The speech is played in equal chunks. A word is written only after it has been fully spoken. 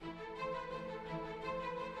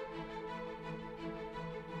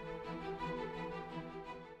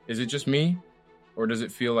Is it just me, or does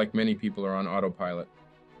it feel like many people are on autopilot?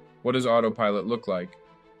 What does autopilot look like?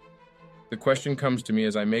 The question comes to me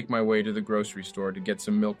as I make my way to the grocery store to get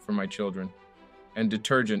some milk for my children and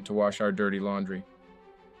detergent to wash our dirty laundry.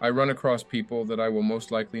 I run across people that I will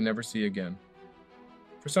most likely never see again.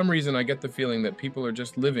 For some reason, I get the feeling that people are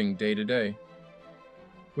just living day to day.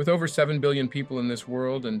 With over 7 billion people in this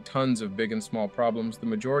world and tons of big and small problems, the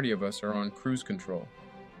majority of us are on cruise control.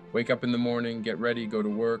 Wake up in the morning, get ready, go to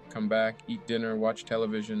work, come back, eat dinner, watch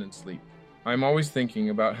television, and sleep. I'm always thinking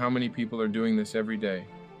about how many people are doing this every day.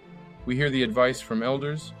 We hear the advice from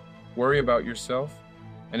elders, worry about yourself,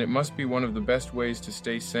 and it must be one of the best ways to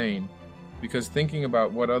stay sane, because thinking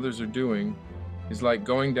about what others are doing is like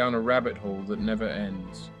going down a rabbit hole that never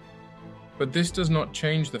ends. But this does not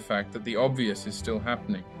change the fact that the obvious is still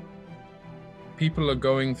happening. People are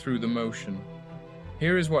going through the motion.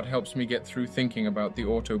 Here is what helps me get through thinking about the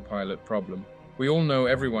autopilot problem. We all know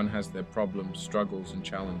everyone has their problems, struggles, and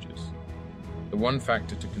challenges. The one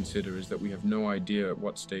factor to consider is that we have no idea at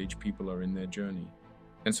what stage people are in their journey.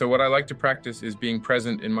 And so what I like to practice is being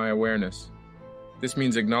present in my awareness. This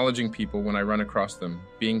means acknowledging people when I run across them,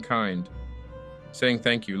 being kind, saying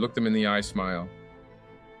thank you, look them in the eye, smile.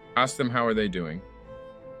 Ask them how are they doing.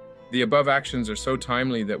 The above actions are so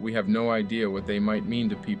timely that we have no idea what they might mean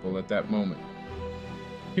to people at that moment.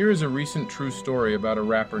 Here is a recent true story about a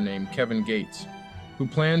rapper named Kevin Gates, who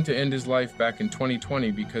planned to end his life back in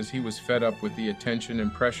 2020 because he was fed up with the attention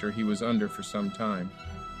and pressure he was under for some time.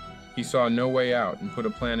 He saw no way out and put a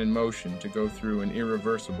plan in motion to go through an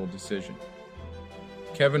irreversible decision.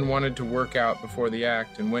 Kevin wanted to work out before the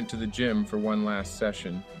act and went to the gym for one last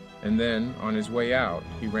session, and then, on his way out,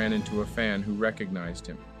 he ran into a fan who recognized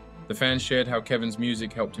him. The fan shared how Kevin's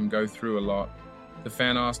music helped him go through a lot. The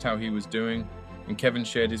fan asked how he was doing, and Kevin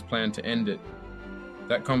shared his plan to end it.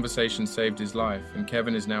 That conversation saved his life, and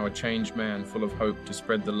Kevin is now a changed man full of hope to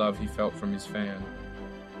spread the love he felt from his fan.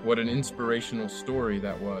 What an inspirational story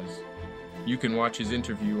that was. You can watch his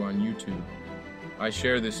interview on YouTube. I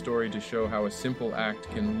share this story to show how a simple act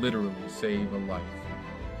can literally save a life.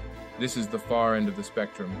 This is the far end of the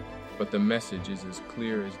spectrum, but the message is as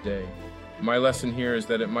clear as day. My lesson here is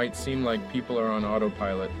that it might seem like people are on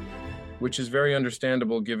autopilot, which is very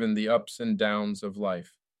understandable given the ups and downs of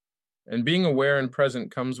life. And being aware and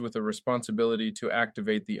present comes with a responsibility to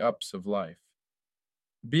activate the ups of life.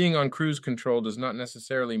 Being on cruise control does not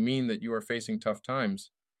necessarily mean that you are facing tough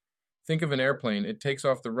times. Think of an airplane. It takes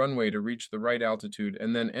off the runway to reach the right altitude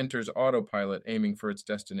and then enters autopilot aiming for its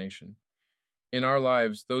destination. In our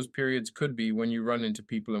lives, those periods could be when you run into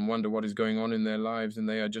people and wonder what is going on in their lives and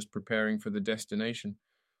they are just preparing for the destination.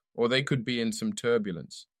 Or they could be in some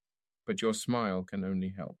turbulence. But your smile can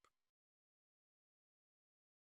only help.